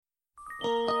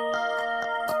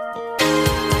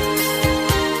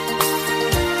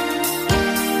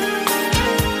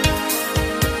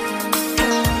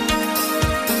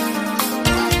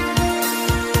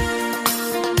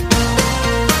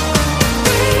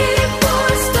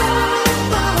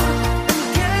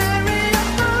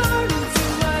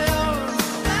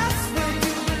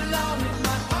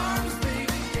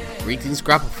Greetings,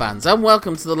 Grapple fans, and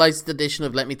welcome to the latest edition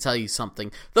of Let Me Tell You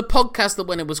Something, the podcast that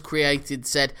when it was created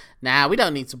said, nah, we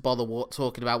don't need to bother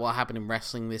talking about what happened in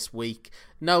wrestling this week.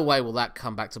 No way will that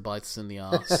come back to bite us in the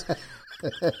arse.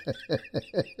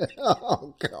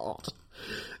 Oh, God.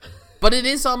 But it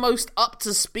is our most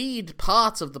up-to-speed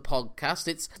part of the podcast.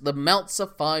 It's the Meltzer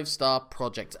 5-Star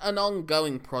Project, an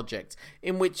ongoing project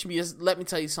in which, Let Me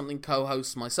Tell You Something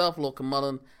co-hosts myself, Lorcan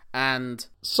Mullen, and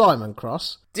Simon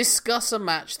Cross discuss a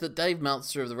match that Dave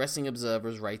Meltzer of the Wrestling Observer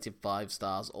has rated 5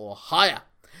 stars or higher.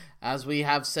 As we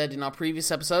have said in our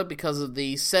previous episode, because of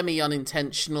the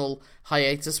semi-unintentional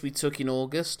hiatus we took in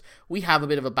August, we have a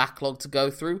bit of a backlog to go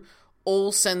through,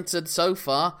 all centered so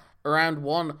far around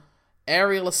one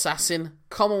aerial assassin,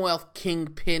 Commonwealth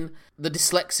Kingpin, the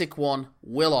dyslexic one,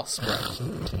 Will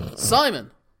Ospreay.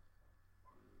 Simon,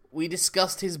 we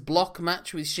discussed his block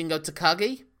match with Shingo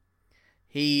Takagi.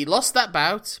 He lost that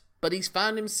bout, but he's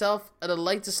found himself at a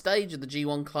later stage of the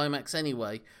G1 Climax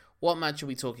anyway. What match are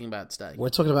we talking about today? We're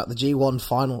talking about the G1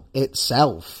 final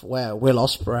itself, where Will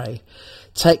Ospreay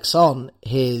takes on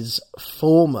his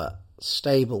former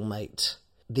stablemate,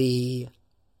 the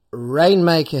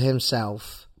Rainmaker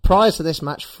himself. Prior to this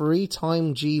match,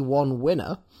 3-time G1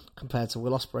 winner, compared to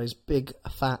Will Ospreay's big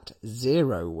fat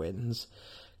 0 wins,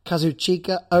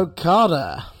 Kazuchika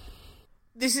Okada.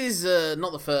 This is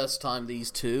not the first time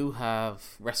these two have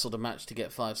wrestled a match to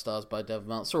get 5 stars by Dave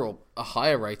Meltzer, or a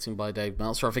higher rating by Dave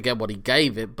Meltzer. I forget what he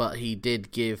gave it, but he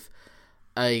did give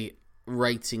a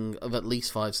rating of at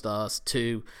least 5 stars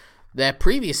to their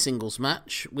previous singles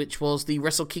match, which was the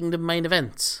Wrestle Kingdom main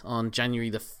event on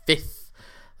January the 5th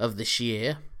of this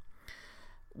year,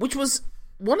 which was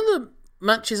one of the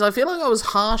matches I feel like I was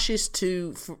harshest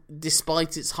to,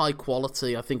 despite its high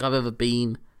quality, I think I've ever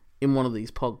been in one of these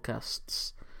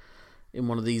podcasts, in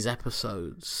one of these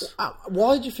episodes.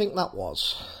 Why do you think that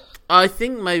was? I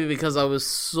think maybe because I was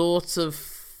sort of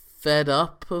fed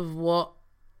up of what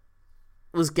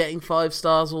was getting 5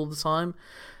 stars all the time.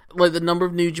 Like the number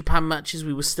of New Japan matches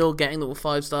we were still getting that were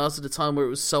 5 stars at a time where it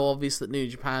was so obvious that New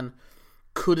Japan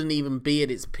couldn't even be at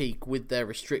its peak with their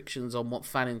restrictions on what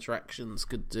fan interactions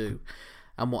could do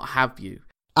and what have you.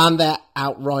 And they're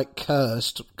outright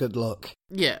cursed. Good luck.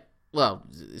 Yeah. Well,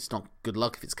 it's not good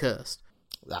luck if it's cursed.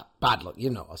 Bad luck,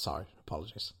 sorry,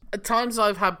 apologies. At times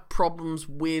I've had problems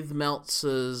with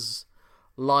Meltzer's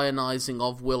lionizing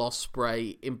of Will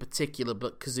Ospreay in particular,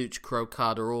 but Kazuchika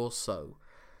Okada also.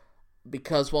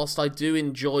 Because whilst I do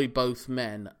enjoy both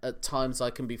men, at times I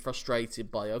can be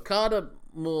frustrated by Okada,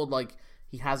 more like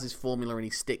he has his formula and he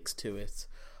sticks to it.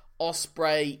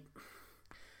 Ospreay,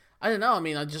 I don't know,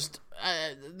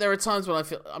 there are times when I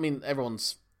feel,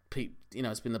 everyone's,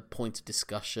 it's been the point of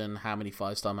discussion, how many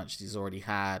 5-star matches he's already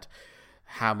had,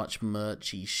 how much merch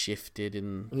he's shifted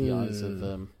in the eyes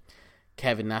of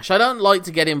Kevin Nash. I don't like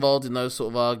to get involved in those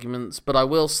sort of arguments, but I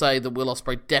will say that Will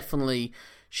Ospreay definitely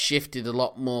shifted a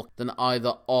lot more than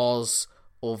either Oz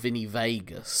or Vinny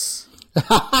Vegas.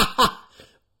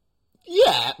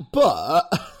 Yeah, but...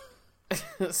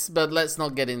 But let's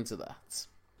not get into that.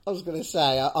 I was going to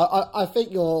say, I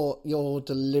think you're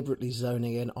deliberately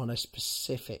zoning in on a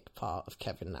specific part of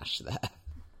Kevin Nash there.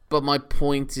 But my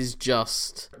point is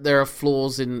just, there are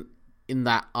flaws in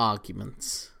that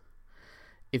argument.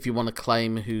 If you want to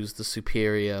claim who's the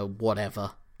superior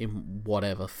whatever, in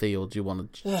whatever field you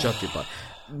want to judge it by.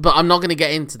 But I'm not going to get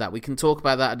into that. We can talk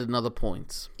about that at another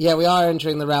point. Yeah, we are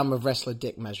entering the realm of wrestler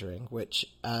dick measuring, which,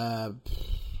 as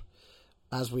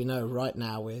we know right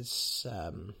now, is...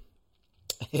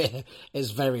 is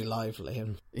very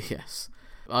lively. Yes.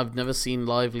 I've never seen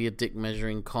livelier dick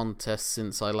measuring contests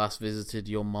since I last visited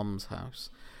your mum's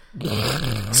house. Do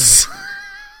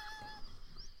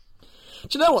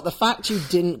you know what? The fact you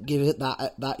didn't give it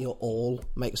that your all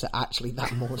makes it actually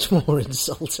that much more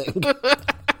insulting.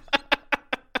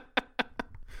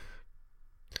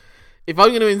 If I'm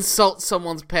going to insult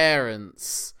someone's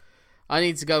parents, I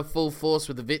need to go full force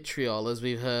with the vitriol, as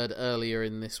we've heard earlier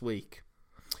in this week.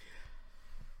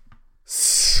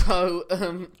 So,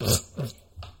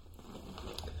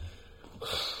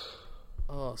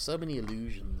 so many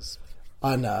illusions.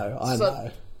 I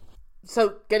know.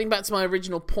 So, getting back to my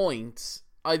original point,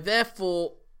 I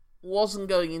therefore wasn't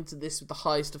going into this with the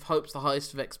highest of hopes, the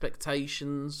highest of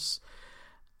expectations.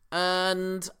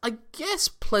 And I guess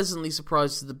pleasantly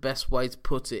surprised is the best way to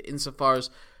put it, insofar as,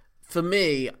 for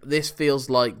me, this feels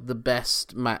like the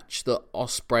best match that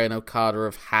Ospreay and Okada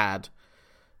have had,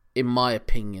 in my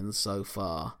opinion, so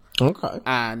far. Okay.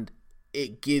 And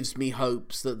it gives me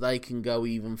hopes that they can go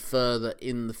even further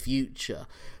in the future.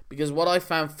 Because what I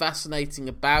found fascinating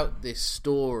about this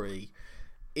story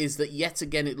is that yet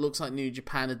again it looks like New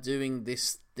Japan are doing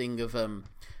this thing of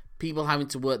people having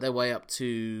to work their way up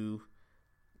to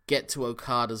get to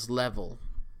Okada's level.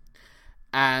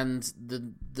 And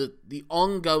the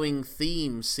ongoing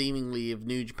theme, seemingly, of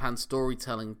New Japan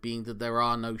storytelling being that there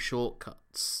are no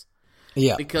shortcuts.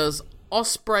 Yeah. Because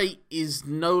Ospreay is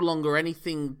no longer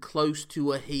anything close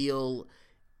to a heel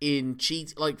in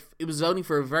cheat. Like, it was only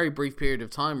for a very brief period of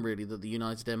time, really, that the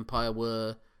United Empire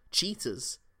were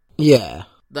cheaters. Yeah.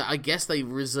 That I guess they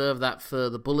reserve that for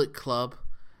the Bullet Club.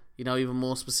 You know, even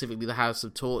more specifically, the House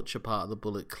of Torture part of the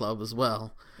Bullet Club as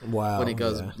well. Wow. When it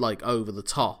goes, like, over the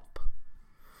top.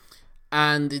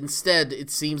 And instead, it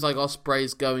seems like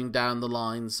Ospreay's going down the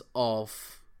lines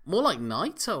of more like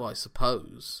Naito, I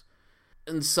suppose.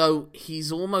 And so he's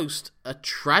almost a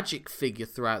tragic figure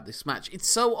throughout this match. It's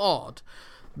so odd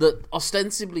that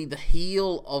ostensibly the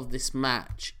heel of this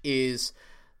match is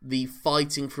the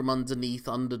fighting from underneath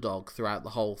underdog throughout the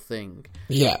whole thing.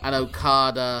 Yeah. And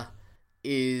Okada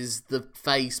is the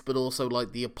face, but also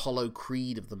like the Apollo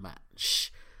Creed of the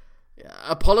match.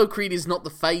 Apollo Creed is not the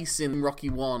face in Rocky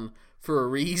 1 for a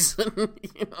reason,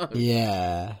 you know?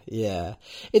 Yeah.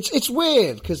 It's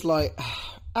weird, because, like,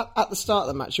 at the start of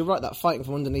the match, you're right, that fighting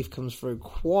from underneath comes through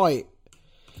quite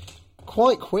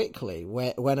quickly,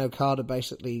 when Okada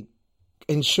basically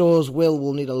ensures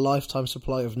Will need a lifetime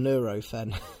supply of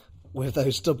Neurofen with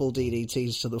those double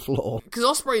DDTs to the floor. Because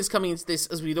Ospreay is coming into this,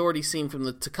 as we'd already seen from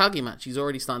the Takagi match, he's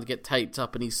already starting to get taped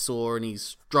up and he's sore and he's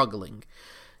struggling.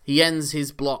 He ends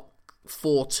his block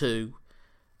 4-2.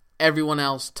 Everyone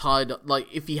else tied up. Like,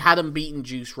 if he hadn't beaten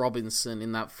Juice Robinson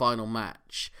in that final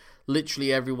match,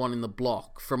 literally everyone in the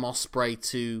block, from Ospreay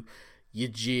to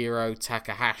Yujiro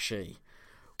Takahashi,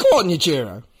 go on,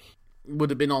 Yujiro, would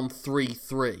have been on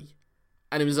 3-3.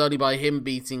 And it was only by him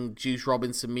beating Juice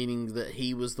Robinson, meaning that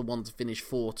he was the one to finish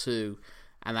 4-2,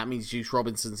 and that means Juice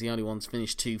Robinson's the only one to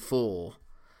finish 2-4,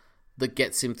 that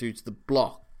gets him through to the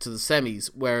block, to the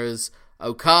semis, whereas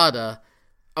Okada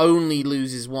only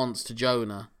loses once to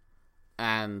Jonah.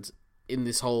 And in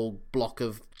this whole block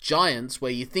of giants,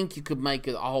 where you think you could make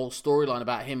a whole storyline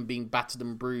about him being battered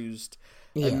and bruised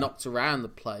and knocked around the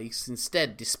place,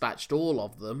 instead dispatched all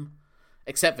of them,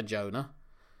 except for Jonah,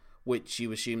 which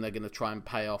you assume they're going to try and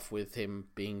pay off with him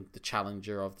being the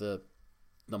challenger of the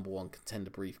 #1 contender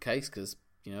briefcase, because,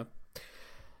 you know...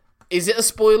 Is it a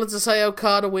spoiler to say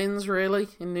Okada wins, really,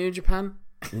 in New Japan?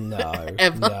 No.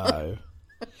 Ever? No.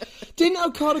 Didn't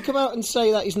Okada come out and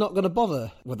say that he's not going to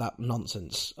bother with that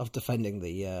nonsense of defending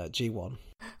the G1?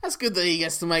 That's good that he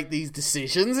gets to make these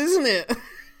decisions, isn't it?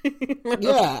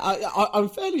 Yeah, I'm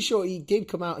fairly sure he did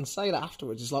come out and say that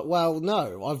afterwards. It's like, well,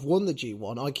 no, I've won the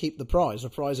G1, I keep the prize. The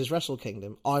prize is Wrestle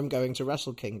Kingdom. I'm going to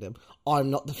Wrestle Kingdom. I'm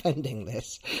not defending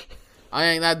this. I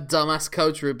ain't that dumbass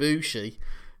Kota Ibushi.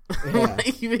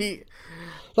 Yeah.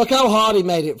 Look how hard he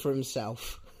made it for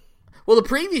himself. Well, the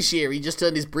previous year, he just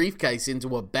turned his briefcase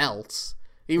into a belt.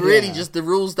 He really just... The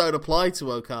rules don't apply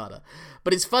to Okada.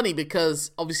 But it's funny because,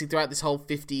 obviously, throughout this whole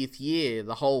 50th year,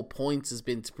 the whole point has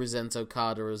been to present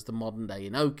Okada as the modern-day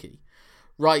Inoki.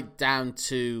 Right down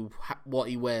to what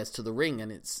he wears to the ring.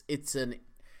 And it's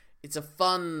a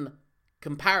fun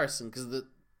comparison, because the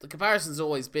comparison's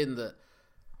always been that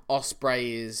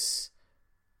Ospreay is...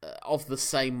 of the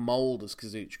same mould as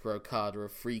Kazuchika Okada,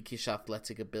 of freakish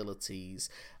athletic abilities,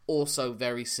 also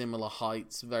very similar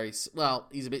heights,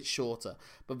 he's a bit shorter,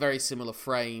 but very similar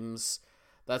frames,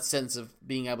 that sense of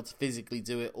being able to physically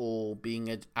do it all,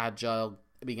 being agile,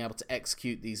 being able to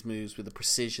execute these moves with a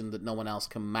precision that no one else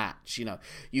can match. You know,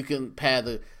 you can pair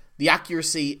the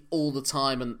accuracy all the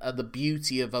time and the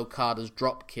beauty of Okada's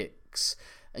drop kicks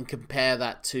and compare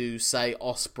that to, say,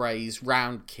 Ospreay's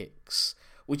round kicks,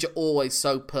 which are always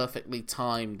so perfectly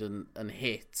timed and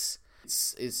hit.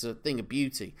 It's a thing of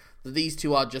beauty. That these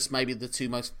two are just maybe the two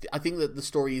most... I think that the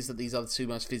story is that these are the two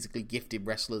most physically gifted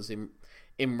wrestlers in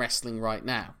wrestling right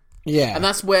now. Yeah. And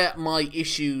that's where my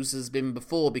issues has been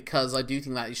before, because I do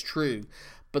think that is true.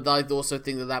 But I also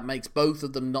think that makes both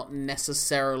of them not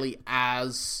necessarily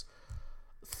as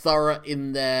thorough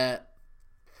in their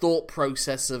thought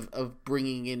process of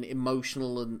bringing in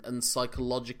emotional and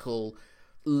psychological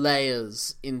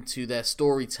layers into their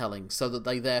storytelling, so that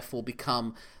they therefore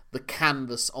become the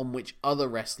canvas on which other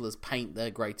wrestlers paint their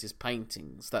greatest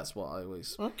paintings. That's what I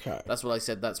always... Okay. That's what I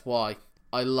said. That's why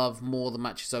I love more the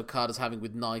matches Okada's having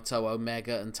with Naito,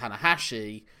 Omega, and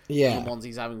Tanahashi than the ones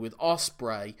he's having with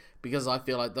Ospreay, because I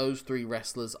feel like those three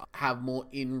wrestlers have more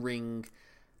in-ring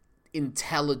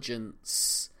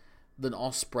intelligence than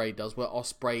Ospreay does, where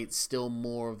Ospreay, it's still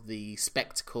more of the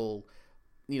spectacle.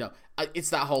 You know, it's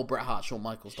that whole Bret Hart, Shawn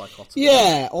Michaels dichotomy.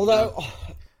 Yeah, although...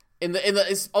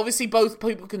 It's obviously both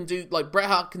people can do, like, Bret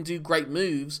Hart can do great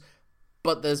moves,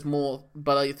 but there's more,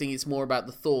 but I think it's more about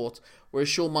the thought, whereas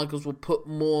Shawn Michaels will put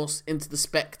more into the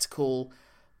spectacle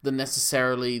than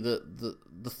necessarily the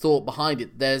thought behind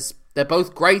it. They're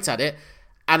both great at it,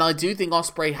 and I do think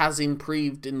Ospreay has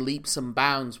improved in leaps and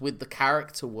bounds with the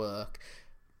character work.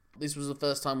 This was the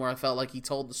first time where I felt like he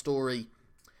told the story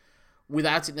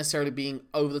without it necessarily being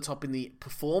over the top in the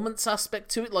performance aspect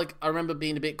to it. Like, I remember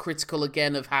being a bit critical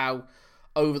again of how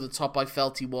over the top I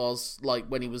felt he was, like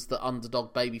when he was the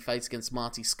underdog babyface against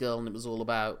Marty Scurll, and it was all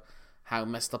about how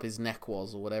messed up his neck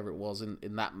was, or whatever it was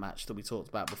in that match that we talked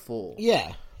about before.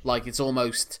 Yeah. Like, it's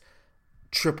almost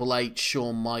Triple H,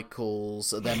 Shawn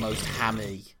Michaels at their most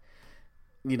hammy.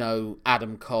 You know,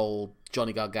 Adam Cole,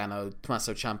 Johnny Gargano,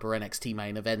 Tommaso Ciampa, NXT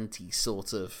main eventy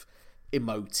sort of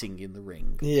emoting in the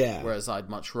ring. Yeah. Whereas I'd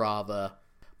much rather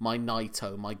my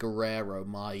Naito, my Guerrero,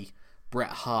 my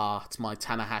Bret Hart, my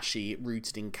Tanahashi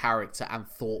rooted in character and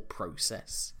thought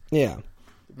process. Yeah.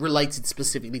 Related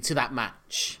specifically to that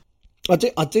match. I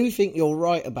do think you're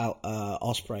right about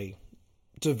Ospreay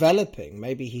developing.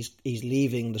 Maybe he's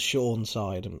leaving the Shawn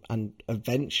side and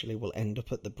eventually will end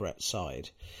up at the Bret side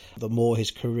the more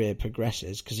his career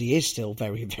progresses, because he is still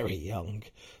very, very young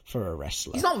for a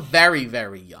wrestler. He's not very,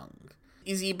 very young.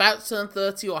 Is he about to turn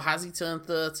 30, or has he turned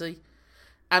 30?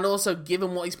 And also,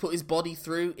 given what he's put his body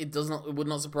through, it would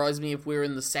not surprise me if we're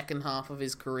in the second half of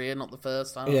his career, not the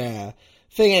first half. Yeah.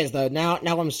 Thing is, though, now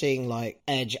I'm seeing like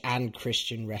Edge and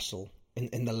Christian wrestle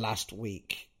in the last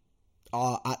week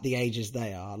are at the ages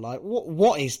they are. Like,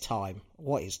 what is time?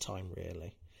 What is time,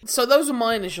 really? So those are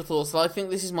my initial thoughts. I think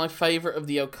this is my favourite of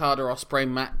the Okada-Ospreay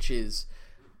matches,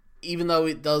 even though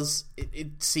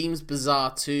it seems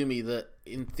bizarre to me that,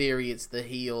 in theory, it's the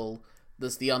heel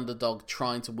that's the underdog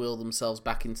trying to will themselves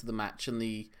back into the match, and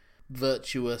the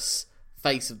virtuous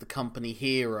face of the company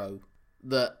hero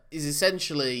that is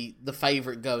essentially the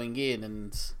favourite going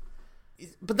in.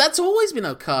 But that's always been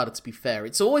Okada, to be fair.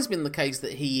 It's always been the case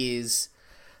that he is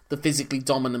the physically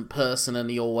dominant person, and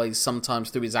he always, sometimes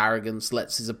through his arrogance,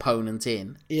 lets his opponent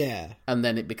in. Yeah. And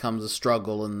then it becomes a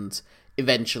struggle, and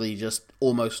eventually just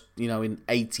almost, in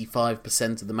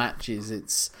 85% of the matches,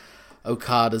 it's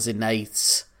Okada's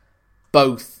innate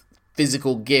both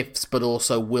physical gifts but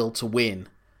also will to win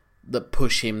that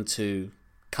push him to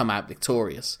come out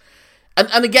victorious.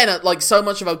 And again, like, so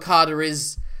much of Okada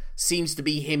seems to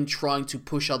be him trying to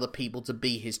push other people to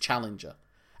be his challenger.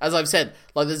 As I've said,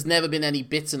 like, there's never been any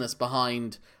bitterness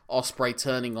behind Ospreay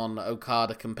turning on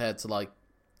Okada compared to, like,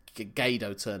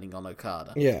 Gedo turning on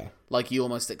Okada. Yeah. Like, he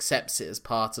almost accepts it as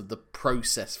part of the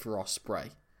process for Ospreay.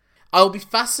 I'll be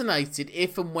fascinated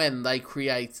if and when they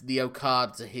create the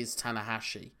Okada to his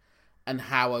Tanahashi, and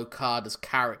how Okada's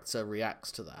character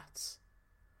reacts to that.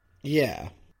 Yeah.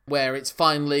 Where it's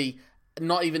finally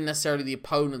not even necessarily the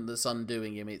opponent that's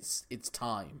undoing him, it's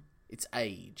time, it's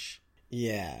age.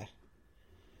 Yeah.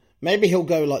 Maybe he'll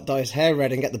go, like, dye his hair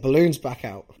red and get the balloons back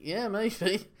out. Yeah,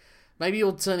 maybe. Maybe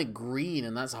he'll turn it green,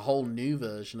 and that's a whole new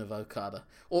version of Okada.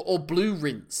 Or blue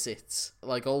rinse it,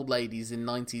 like old ladies in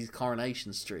 90s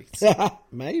Coronation Street.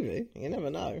 Maybe. You never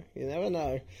know. You never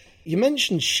know. You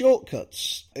mentioned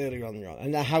shortcuts earlier on,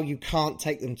 and how you can't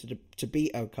take them to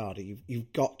beat Okada.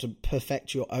 You've got to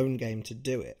perfect your own game to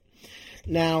do it.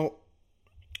 Now,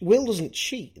 Will doesn't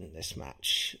cheat in this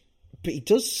match, but he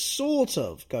does sort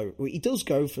of go. He does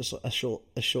go for a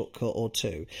shortcut or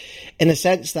two, in the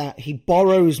sense that he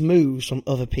borrows moves from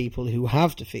other people who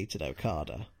have defeated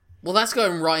Okada. Well, that's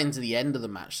going right into the end of the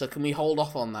match, so can we hold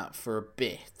off on that for a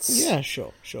bit? Yeah,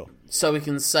 sure. So we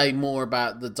can say more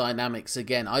about the dynamics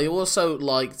again. I also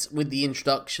liked with the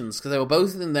introductions, because they were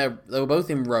both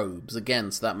in robes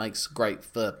again, so that makes great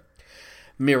for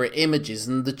mirror images,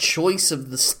 and the choice of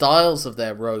the styles of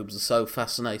their robes are so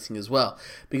fascinating as well,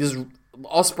 because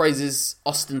Ospreay's is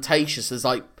ostentatious, as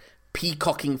like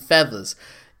peacocking feathers.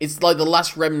 It's like the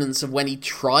last remnants of when he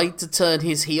tried to turn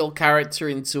his heel character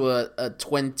into a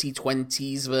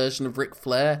 2020s version of Ric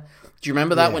Flair. Do you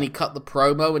remember that when he cut the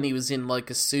promo and he was in like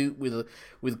a suit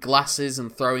with glasses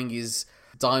and throwing his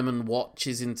diamond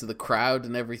watches into the crowd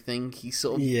and everything? He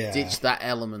sort of ditched that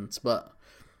element, but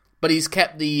he's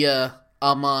kept the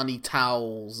Armani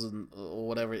towels or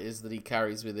whatever it is that he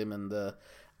carries with him, and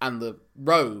the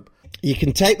robe. You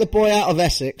can take the boy out of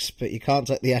Essex, but you can't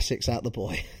take the Essex out of the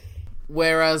boy.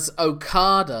 Whereas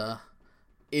Okada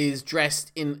is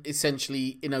dressed in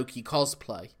essentially Inoki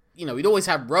cosplay. You know, he'd always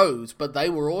had robes, but they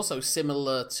were also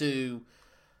similar to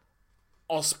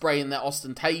Ospreay in their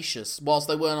ostentatious. Whilst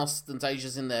they weren't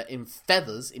ostentatious in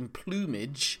feathers, in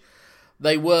plumage,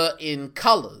 they were in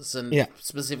colours, and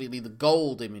specifically the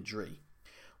gold imagery.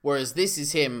 Whereas this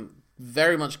is him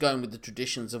very much going with the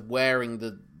traditions of wearing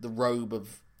the robe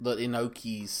of that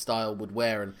Inoki's style would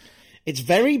wear. And it's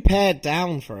very pared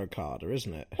down for Okada,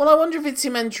 isn't it? Well, I wonder if it's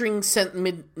him entering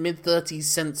mid-30s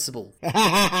sensible.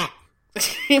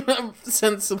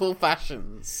 Sensible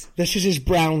fashions. This is his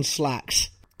brown slacks.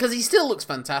 Because he still looks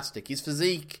fantastic. His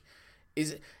physique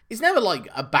is never like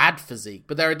a bad physique,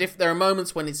 but there are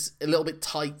moments when it's a little bit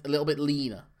tight, a little bit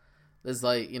leaner. There's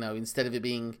like, you know, instead of it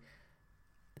being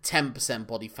 10%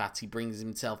 body fat, he brings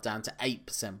himself down to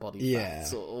 8% body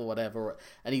fat or whatever,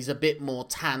 and he's a bit more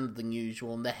tanned than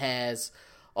usual, and the hair's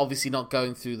obviously not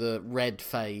going through the red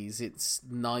phase. It's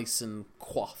nice and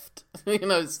coiffed. You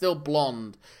know, it's still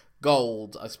blonde.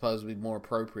 Gold, I suppose, would be more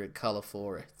appropriate colour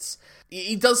for it.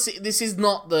 He does. This is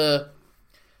not the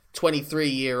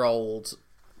 23-year-old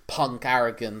punk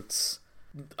arrogant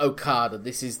Okada.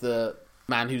 This is the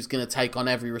man who's going to take on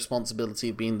every responsibility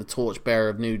of being the torchbearer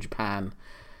of New Japan,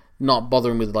 not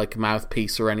bothering with like a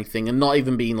mouthpiece or anything, and not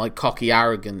even being like cocky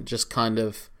arrogant. Just kind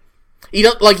of, he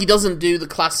doesn't do the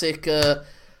classic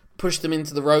push them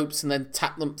into the ropes and then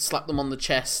slap them on the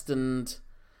chest and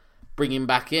bring him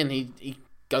back in. He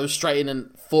goes straight in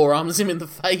and forearms him in the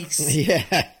face.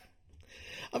 Yeah.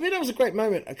 I mean, that was a great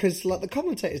moment, because like the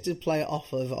commentators did play it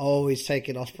off of, oh, he's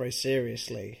taking Ospreay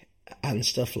seriously and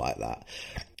stuff like that.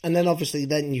 And then obviously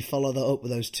then you follow that up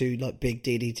with those two like big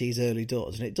DDTs early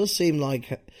doors, and it does seem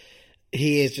like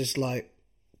he is just like,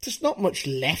 there's not much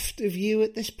left of you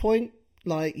at this point.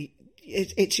 Like,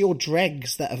 it's your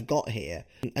dregs that have got here,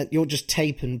 and you're just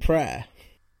tape and prayer.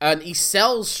 And he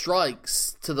sells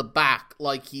strikes to the back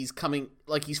like he's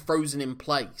frozen in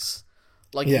place.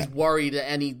 Like he's worried at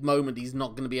any moment he's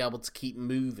not going to be able to keep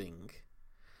moving.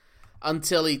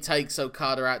 Until he takes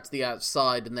Okada out to the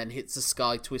outside and then hits a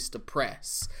Sky Twister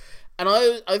press. And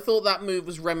I thought that move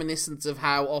was reminiscent of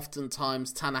how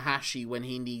oftentimes Tanahashi, when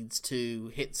he needs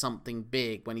to hit something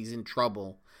big, when he's in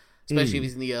trouble, especially if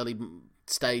he's in the early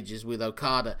stages with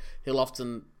Okada, he'll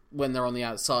often, when they're on the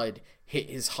outside, hit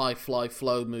his high fly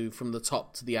flow move from the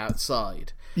top to the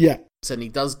outside. Yeah. And he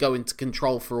does go into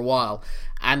control for a while.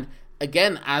 And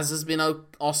again, as has been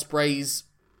Ospreay's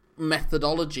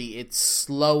methodology, it's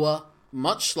slower,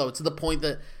 much slower, to the point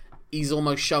that he's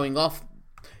almost showing off.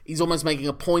 He's almost making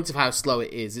a point of how slow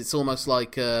it is. It's almost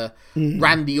like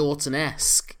Randy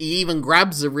Orton-esque. He even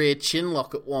grabs a rear chin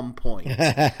lock at one point,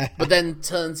 but then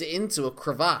turns it into a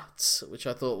cravat, which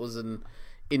I thought was an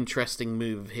interesting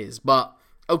move of his. But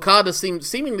Okada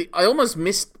seemingly, I almost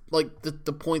missed like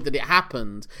the point that it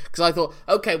happened, because I thought,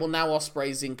 okay, well now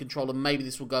Ospreay's in control and maybe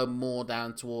this will go more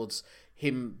down towards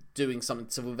him doing something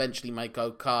to eventually make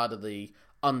Okada the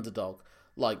underdog,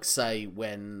 like say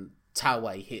when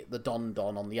Taue hit the Don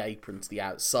Don on the apron to the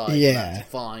outside. That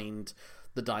defined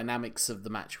the dynamics of the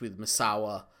match with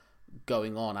Misawa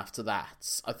going on after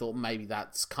that. I thought maybe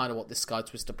that's kind of what this Sky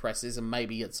Twister press is, and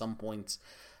maybe at some point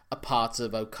a part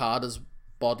of Okada's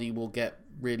body will get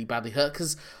really badly hurt,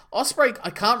 because Ospreay, I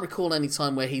can't recall any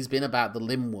time where he's been about the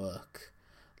limb work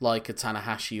like a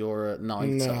Tanahashi or a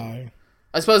Naito. No.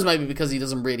 I suppose maybe because he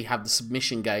doesn't really have the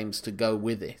submission games to go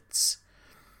with it,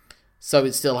 so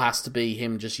it still has to be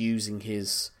him just using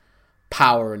his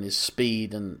power and his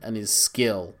speed and his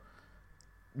skill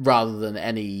rather than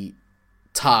any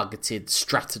targeted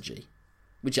strategy,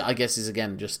 which I guess is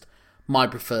again just my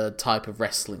preferred type of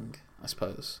wrestling, I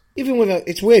suppose. Even with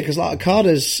it's weird because like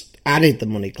Okada's added the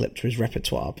money clip to his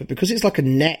repertoire, but because it's like a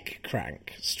neck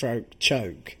crank stroke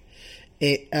choke,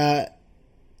 he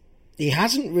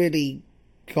hasn't really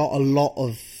got a lot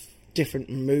of different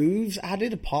moves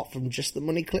added apart from just the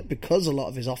money clip, because a lot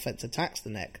of his offense attacks the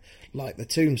neck, like the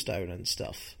tombstone and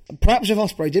stuff. Perhaps if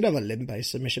Ospreay did have a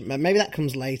limb-based submission, maybe that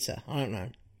comes later. I don't know.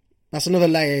 That's another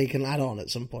layer he can add on at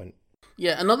some point.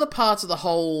 Yeah, another part of the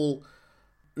whole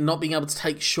not being able to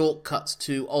take shortcuts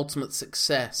to ultimate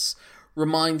success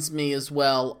reminds me as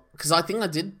well, because I think I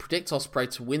did predict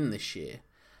Ospreay to win this year,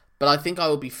 but I think I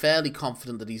will be fairly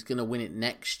confident that he's going to win it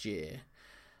next year,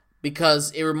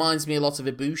 because it reminds me a lot of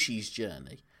Ibushi's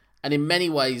journey. And in many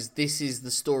ways, this is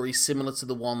the story similar to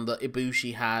the one that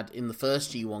Ibushi had in the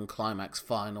first G1 Climax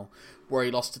final, where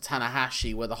he lost to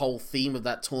Tanahashi, where the whole theme of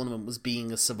that tournament was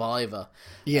being a survivor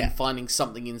and finding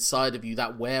something inside of you,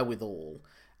 that wherewithal,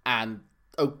 and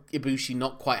Ibushi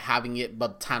not quite having it,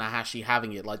 but Tanahashi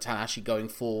having it, like Tanahashi going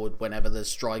forward whenever there's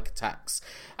strike attacks.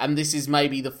 And this is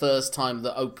maybe the first time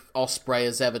that Ospreay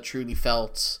has ever truly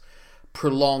felt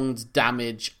prolonged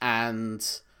damage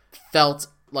and felt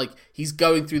like he's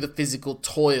going through the physical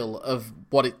toil of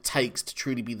what it takes to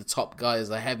truly be the top guy as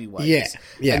a heavyweight.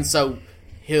 Yeah. And so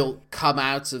he'll come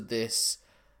out of this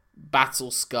battle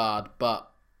scarred,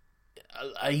 but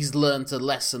he's learned a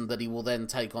lesson that he will then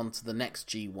take on to the next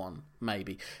G1,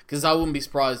 maybe. Because I wouldn't be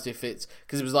surprised if it's...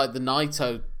 Because it was like the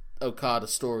Naito Okada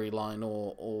storyline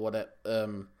or whatever.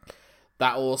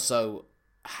 That also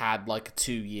had like a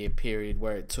 2-year period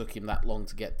where it took him that long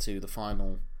to get to the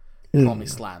final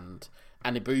promised land.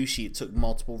 And Ibushi, it took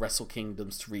multiple Wrestle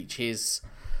Kingdoms to reach his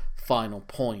final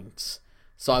point.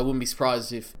 So I wouldn't be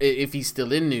surprised if he's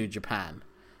still in New Japan.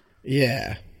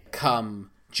 Yeah. Come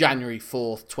January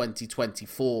 4th,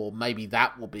 2024, maybe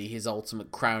that will be his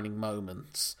ultimate crowning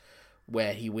moments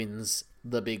where he wins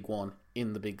the big one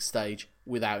in the big stage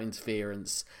without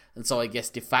interference. And so I guess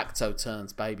de facto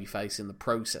turns babyface in the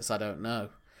process, I don't know.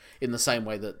 In the same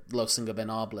way that Los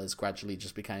Ingobernables gradually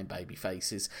just became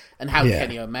babyfaces, and how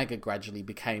Kenny Omega gradually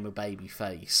became a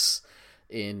babyface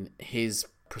in his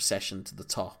procession to the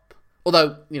top.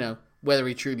 Although, whether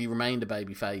he truly remained a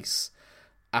babyface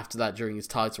after that during his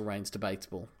title reign's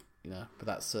debatable,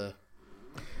 but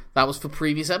that was for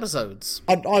previous episodes.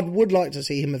 I would like to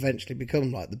see him eventually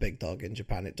become like the big dog in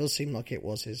Japan. It does seem like it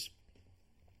was his...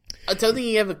 I don't think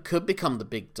he ever could become the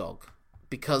big dog,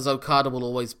 because Okada will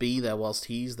always be there whilst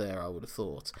he's there, I would have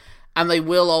thought. And they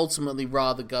will ultimately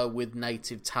rather go with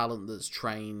native talent that's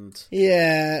trained...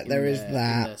 Yeah, there is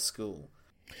that. In their school.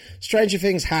 Stranger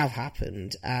things have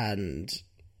happened, and...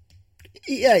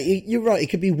 Yeah, you're right, it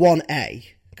could be 1A,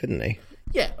 couldn't he?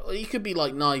 Yeah, he could be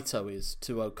like Naito is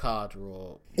to Okada,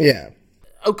 or... Yeah.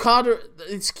 Okada,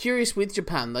 it's curious with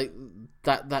Japan,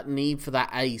 that need for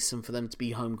that ace and for them to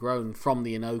be homegrown from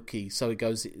the Inoki. So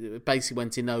it basically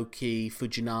went Inoki,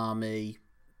 Fujinami,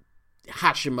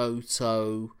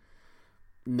 Hashimoto,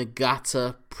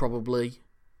 Nagata, probably.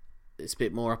 It's a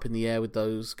bit more up in the air with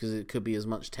those, because it could be as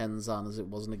much Tenzan as it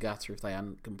was Nagata if they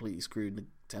hadn't completely screwed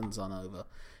Tenzan over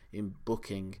in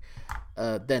booking.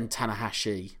 Then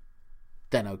Tanahashi,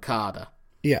 then Okada.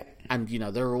 Yeah. And,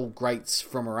 they're all greats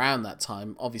from around that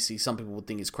time. Obviously, some people would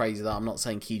think it's crazy that I'm not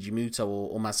saying Keiji Muto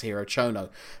or Masahiro Chono,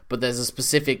 but there's a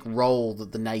specific role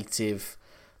that the native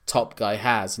top guy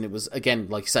has. And it was, again,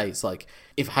 like you say, it's like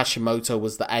if Hashimoto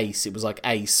was the ace, it was like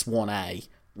ace 1A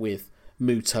with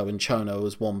Muto and Chono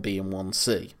as 1B and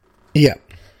 1C. Yeah.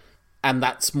 And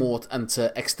that's more, and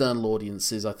to external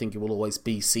audiences, I think it will always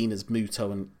be seen as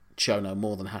Muto and Chono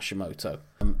more than Hashimoto.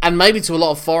 And maybe to a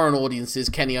lot of foreign audiences,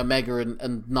 Kenny Omega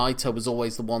and Naito was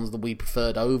always the ones that we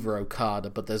preferred over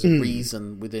Okada, but there's a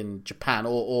reason within Japan,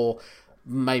 or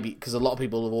maybe because a lot of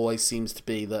people have always seems to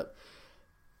be that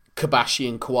Kobashi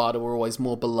and Kawada were always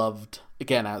more beloved,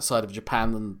 again, outside of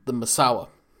Japan than Misawa.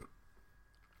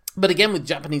 But again, with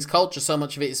Japanese culture, so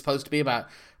much of it is supposed to be about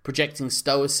projecting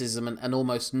stoicism and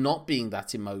almost not being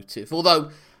that emotive. Although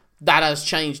that has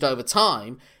changed over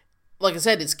time. Like I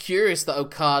said, it's curious that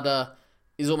Okada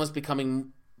is almost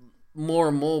becoming more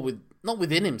and more not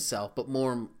within himself, but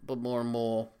more and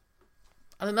more,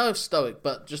 I don't know if stoic,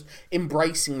 but just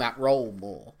embracing that role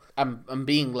more and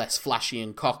being less flashy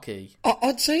and cocky.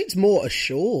 I'd say it's more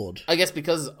assured. I guess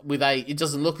because with age, it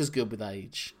doesn't look as good with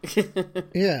age.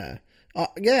 Yeah.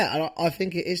 I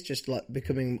think it is just like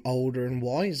becoming older and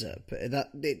wiser, but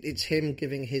it's him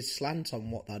giving his slant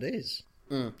on what that is.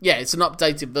 Yeah, it's an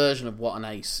updated version of what an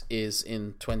ace is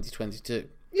in 2022.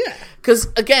 Yeah. Because,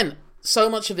 again, so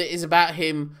much of it is about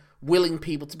him willing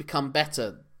people to become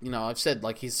better. I've said,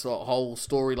 like, his sort of whole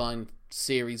storyline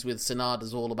series with Sanada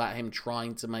is all about him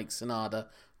trying to make Sanada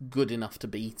good enough to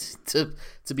be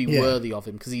worthy of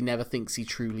him, because he never thinks he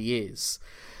truly is.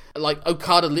 Like,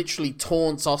 Okada literally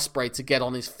taunts Ospreay to get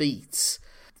on his feet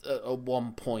at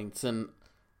one point, and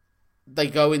they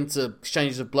go into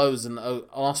exchanges of blows, and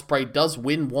Ospreay does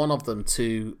win one of them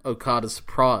to Okada's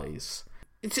surprise.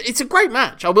 It's a great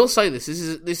match. I will say this.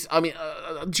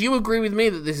 Do you agree with me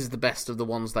that this is the best of the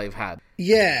ones they've had?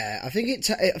 Yeah, I think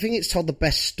it's told the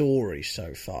best story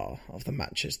so far of the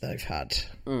matches they've had.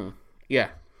 Yeah,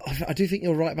 I do think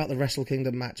you're right about the Wrestle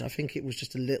Kingdom match. I think it was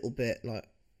just a little bit like,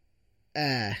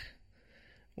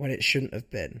 when it shouldn't have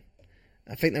been.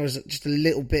 I think there was just a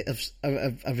little bit of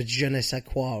a je ne sais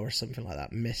quoi or something like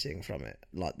that missing from it.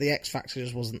 Like, the X Factor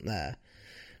just wasn't there.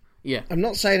 Yeah. I'm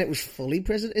not saying it was fully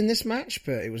present in this match,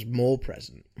 but it was more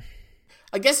present.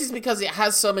 I guess it's because it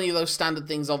has so many of those standard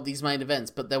things of these main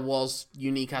events, but there was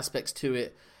unique aspects to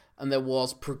it. and there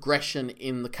was progression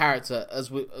in the character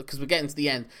because we're getting to the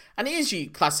end. And it is your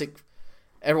classic,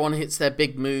 everyone hits their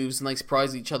big moves and they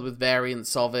surprise each other with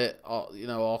variants of it.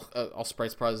 Ospreay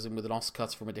surprises him with an Oscar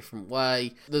from a different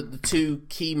way. The two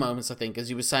key moments, I think, as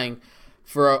you were saying,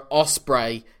 for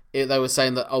Ospreay, they were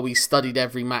saying that, he studied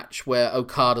every match where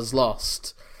Okada's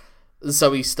lost.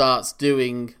 So he starts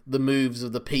doing the moves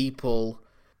of the people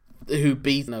who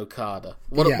beat Okada.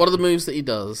 What are the moves that he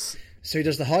does? So he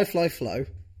does the high fly flow.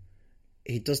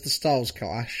 He does the Styles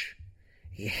Clash.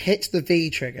 He hits the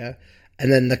V trigger.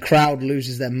 And then the crowd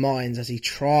loses their minds as he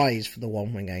tries for the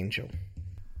One Wing Angel.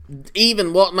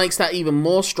 Even what makes that even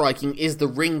more striking is the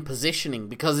ring positioning,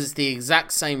 because it's the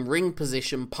exact same ring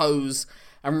position, pose,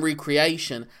 and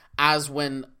recreation as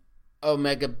when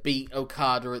Omega beat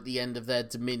Okada at the end of their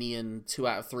Dominion 2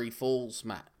 out of 3 Falls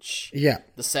match. Yeah.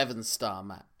 The 7-star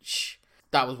match.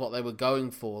 That was what they were going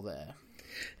for there.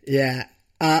 Yeah.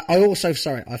 I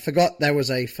forgot there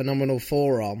was a phenomenal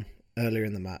forearm earlier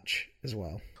in the match as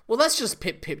well. Well, that's just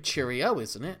pip pip cheerio,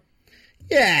 isn't it?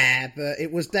 Yeah, but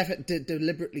it was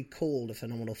deliberately called a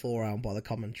phenomenal forearm by the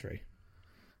commentary.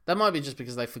 That might be just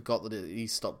because they forgot that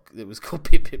it was called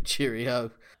pip pip cheerio.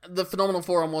 The phenomenal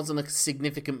forearm wasn't a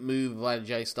significant move of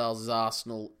AJ Styles'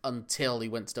 Arsenal until he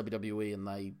went to WWE and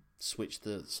they switched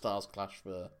the Styles Clash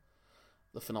for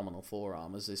the phenomenal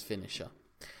forearm as his finisher.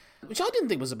 Which I didn't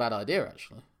think was a bad idea,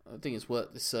 actually. I think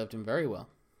this served him very well.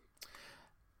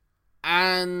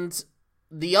 And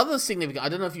the other significant, I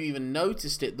don't know if you even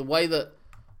noticed it, the way that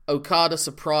Okada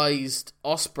surprised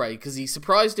Ospreay, because he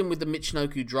surprised him with the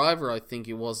Michinoku driver, I think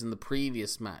it was, in the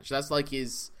previous match. That's like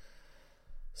his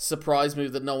surprise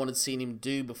move that no one had seen him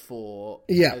do before,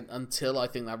 until I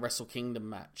think that Wrestle Kingdom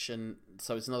match, and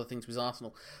so it's another thing to his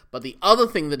arsenal. But the other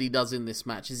thing that he does in this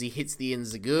match is he hits the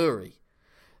Enziguri.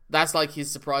 That's like his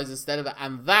surprise instead of that,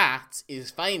 and that is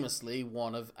famously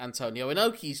one of Antonio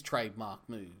Inoki's trademark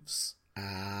moves.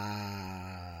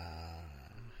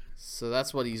 So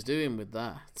that's what he's doing with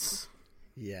that.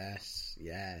 Yes.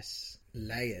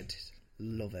 Layered.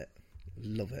 Love it.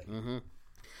 Mm-hmm.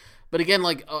 But again,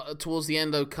 towards the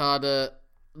end, Okada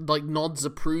nods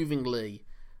approvingly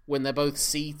when they're both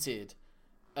seated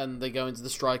and they go into the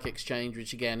strike exchange,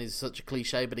 which again is such a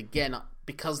cliche, but again,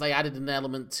 because they added an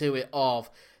element to it of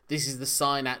this is the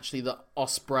sign actually that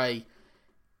Ospreay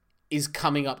is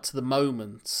coming up to the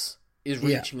moment, is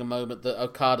reaching a moment that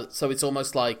Okada, so it's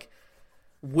almost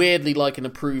weirdly like an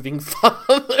approving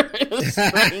father in a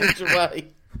strange way.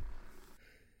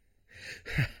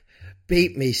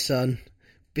 Beat me, son.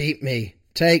 Beat me.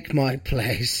 Take my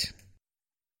place.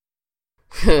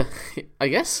 I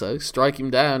guess so. Strike him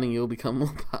down and you'll become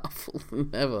more powerful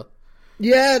than ever.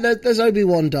 Yeah, there's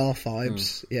Obi-Wan Darth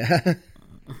vibes. Yeah.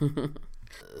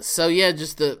 So yeah,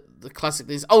 just the classic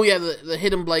things. Oh yeah, the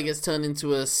hidden blade gets turned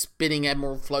into a spinning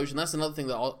emerald flosion. That's another thing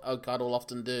that Okada will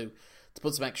often do to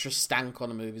put some extra stank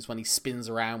on a move is when he spins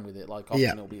around with it. Often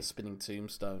it'll be a spinning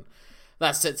tombstone.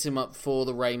 That sets him up for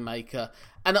the Rainmaker.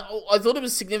 And I thought it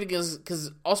was significant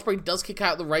because Ospreay does kick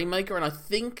out the Rainmaker, and I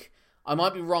think, I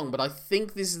might be wrong, but I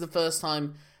think this is the first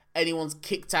time anyone's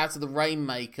kicked out of the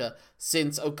Rainmaker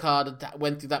since Okada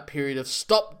went through that period of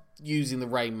stop using the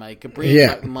Rainmaker, bringing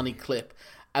back the money clip,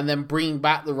 and then bringing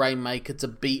back the Rainmaker to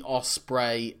beat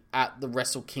Ospreay at the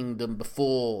Wrestle Kingdom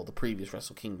before the previous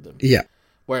Wrestle Kingdom. Yeah.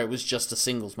 Where it was just a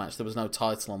singles match. There was no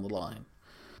title on the line.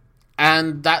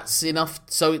 And that's enough.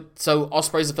 So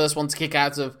Ospreay's the first one to kick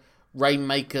out of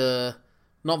Rainmaker,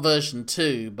 not version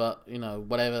 2, but,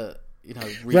 whatever,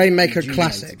 Rainmaker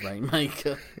Classic.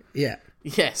 Rainmaker. Yeah.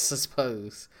 Yes, I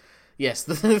suppose. Yes,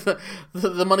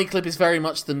 the money clip is very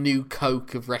much the new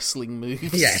Coke of wrestling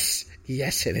moves.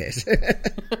 Yes, it is.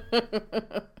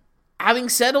 Having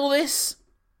said all this,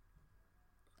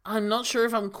 I'm not sure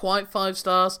if I'm quite 5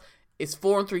 stars. It's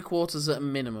 4 3/4 at a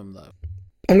minimum, though.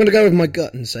 I'm going to go with my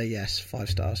gut and say yes, 5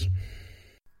 stars.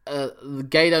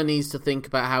 Gato needs to think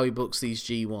about how he books these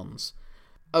G1s.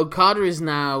 Okada is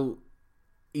now...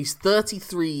 He's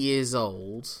 33 years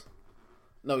old.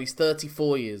 No, he's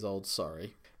 34 years old,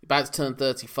 sorry. About to turn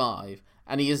 35.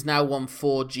 And he has now won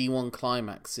 4 G1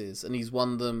 climaxes. And he's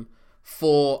won them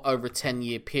 4 over a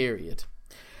 10-year period.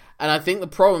 And I think the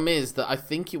problem is that I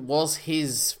think it was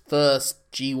his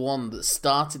first G1 that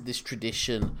started this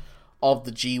tradition of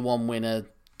the G1 winner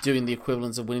doing the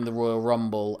equivalence of winning the Royal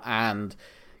Rumble and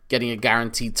getting a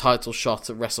guaranteed title shot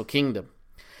at Wrestle Kingdom.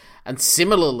 And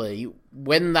similarly,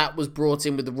 when that was brought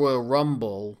in with the Royal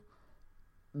Rumble,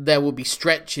 there would be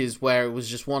stretches where it was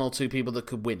just 1 or 2 people that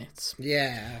could win it.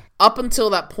 Yeah. Up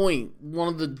until that point, one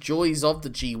of the joys of the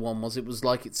G1 was it was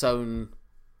like its own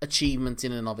achievement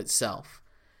in and of itself.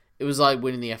 It was like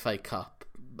winning the FA Cup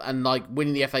and like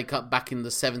winning the FA Cup back in the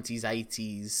 70s,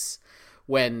 80s,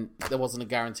 when there wasn't a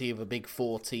guarantee of a big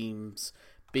four teams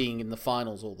being in the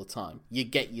finals all the time. You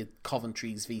get your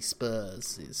Coventries v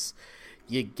Spurs,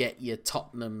 you get your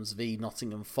Tottenhams v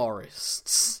Nottingham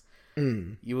Forests.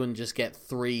 You wouldn't just get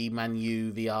 3 Man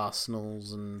U v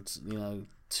Arsenals and,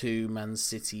 2 Man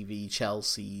City v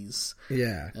Chelsea's.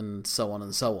 Yeah. And so on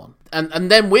and so on. And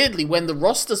then weirdly, when the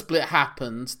roster split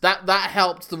happened, that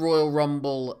helped the Royal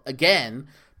Rumble again,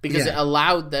 because it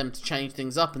allowed them to change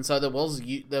things up. And so there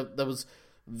was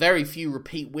very few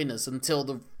repeat winners until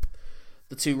the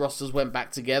 2 rosters went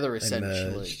back together,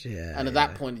 essentially. And at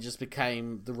that point, it just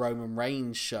became the Roman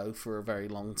Reigns show for a very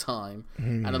long time.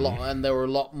 And there were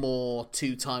a lot more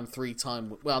 2-time,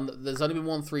 3-time... Well, there's only been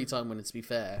 1 3-time winner, to be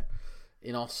fair,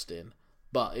 in Austin.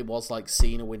 But it was like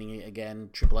Cena winning it again,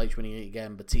 Triple H winning it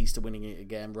again, Batista winning it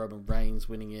again, Roman Reigns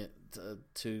winning it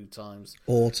 2 times.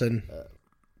 Orton,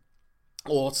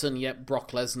 yep.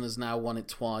 Brock Lesnar's now won it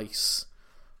twice.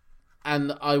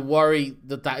 And I worry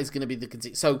that is going to be the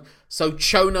continue. So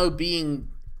Chono being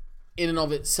in and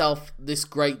of itself this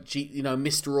great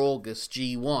Mr. August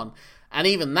G1, and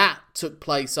even that took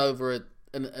place over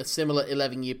a similar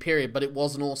 11-year period, but it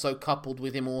wasn't also coupled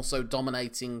with him also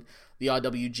dominating the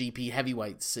IWGP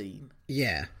heavyweight scene.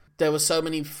 Yeah. There were so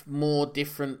many more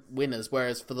different winners,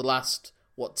 whereas for the last,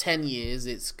 10 years,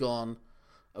 it's gone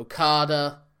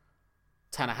Okada,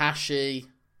 Tanahashi,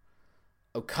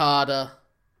 Okada,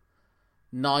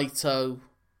 Naito,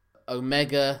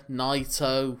 Omega,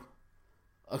 Naito,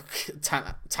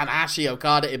 Tanahashi,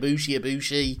 Okada,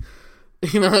 Ibushi.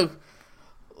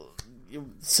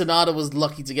 Sonata was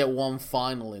lucky to get 1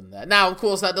 final in there. Now, of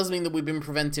course, that doesn't mean that we've been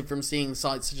prevented from seeing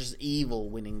sites such as Evil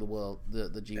winning the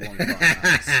G1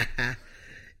 climax.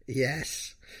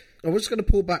 Yes. I was going to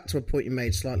pull back to a point you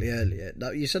made slightly earlier.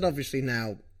 You said obviously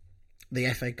now the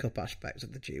FA Cup aspect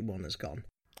of the G1 has gone.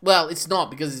 Well, it's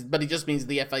not, but it just means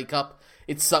the FA Cup,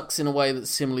 it sucks in a way that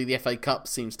similarly the FA Cup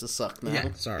seems to suck now.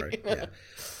 Yeah, sorry. Yeah.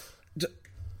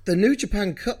 The New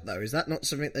Japan Cup, though, is that not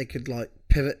something they could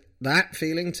pivot that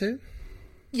feeling to?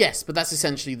 Yes, but that's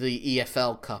essentially the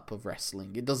EFL Cup of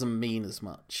wrestling. It doesn't mean as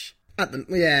much. But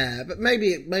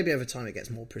maybe over time it gets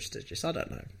more prestigious. I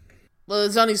don't know. Well,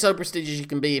 it's only so prestigious you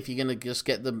can be if you're going to just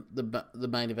get the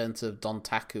main event of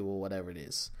Dontaku or whatever it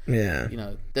is. Yeah.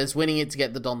 There's winning it to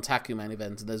get the Dontaku main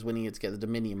event, and there's winning it to get the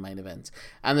Dominion main event.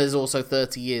 And there's also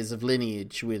 30 years of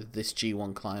lineage with this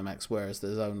G1 climax, whereas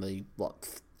there's only,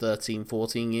 13,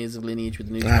 14 years of lineage with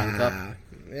the New Japan Cup.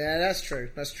 Yeah, that's true.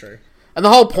 And the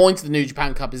whole point of the New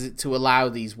Japan Cup is to allow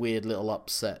these weird little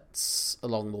upsets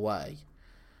along the way.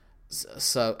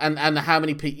 So, and how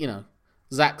many people,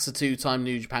 Zack's a 2-time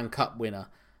New Japan Cup winner.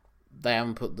 They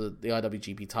haven't put the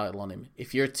IWGP title on him.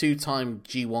 If you're a 2-time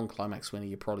G1 Climax winner,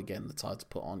 you're probably getting the title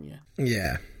put on you.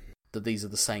 Yeah. That these are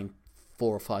the same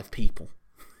 4 or 5 people.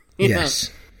 Yes.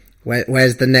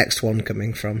 Where's the next one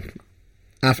coming from?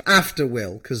 After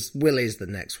Will, because Will is the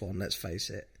next one, let's face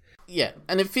it. Yeah,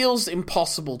 and it feels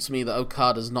impossible to me that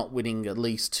Okada's not winning at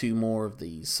least 2 more of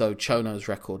these, so Chono's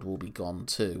record will be gone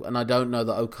too. And I don't know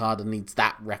that Okada needs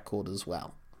that record as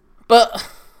well. But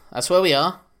that's where we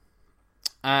are.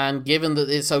 And given that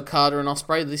it's Okada and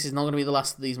Ospreay, this is not going to be the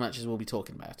last of these matches we'll be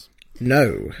talking about.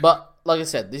 No. But, like I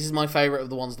said, this is my favourite of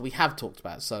the ones that we have talked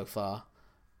about so far.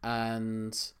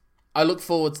 And I look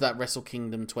forward to that Wrestle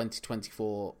Kingdom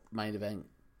 2024 main event,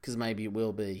 because maybe it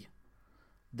will be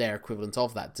their equivalent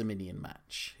of that Dominion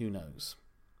match. Who knows?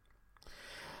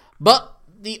 But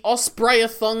the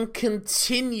Ospreay-a-thon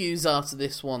continues after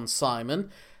this one,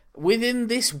 Simon. Within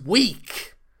this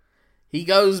week, he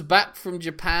goes back from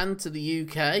Japan to the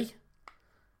UK,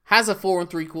 has a 4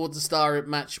 3/4 star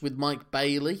match with Mike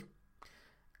Bailey,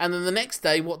 and then the next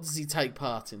day, what does he take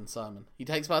part in, Simon? He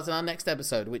takes part in our next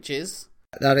episode, which is...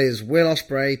 That is Will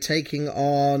Ospreay taking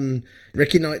on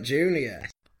Ricky Knight Jr.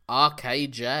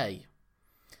 RKJ.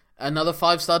 Another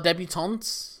 5-star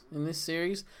debutante in this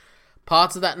series.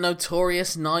 Part of that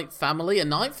notorious Knight family. A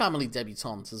Knight family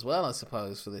debutante as well, I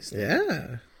suppose, for this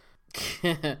thing.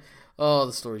 Yeah. Oh,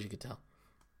 the stories you could tell.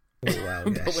 Oh,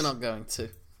 well, yes. But we're not going to.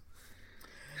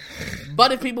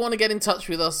 But if people want to get in touch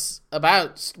with us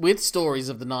with stories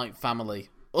of the Knight family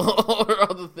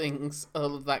or other things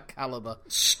of that caliber.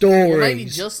 Stories. Maybe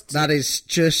just... That is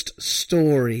just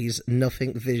stories,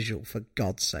 nothing visual, for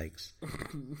God's sakes.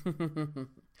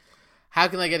 How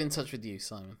can they get in touch with you,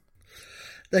 Simon?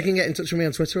 They can get in touch with me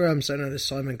on Twitter. I'm so known as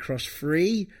Simon Cross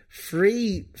Free.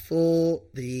 Free for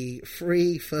the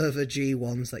free further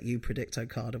G1s that you predict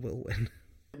Okada will win.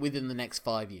 Within the next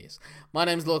 5 years. My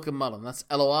name's Lorcan Mullen. That's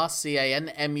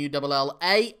LORCANMULLAN,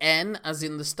 as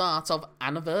in the start of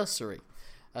anniversary.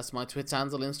 That's my Twitter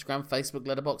handle, Instagram, Facebook,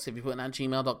 Letterboxd. If you put in at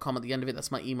gmail.com at the end of it,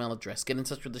 that's my email address. Get in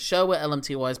touch with the show at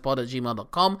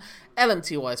lmtyspod@gmail.com.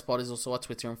 LMTYspod is also our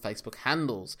Twitter and Facebook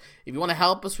handles. If you want to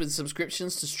help us with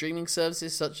subscriptions to streaming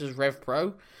services such as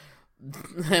RevPro,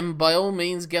 then by all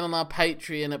means get on our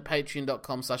Patreon at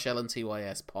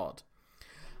patreon.com/lmtyspod.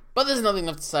 But there's nothing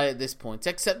left to say at this point,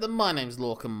 except that my name's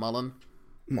Lorcan Mullen.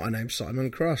 My name's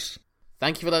Simon Cross.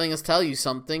 Thank you for letting us tell you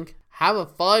something. Have a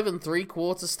 5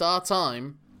 3/4 star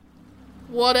time,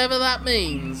 whatever that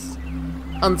means.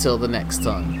 Until the next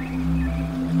time.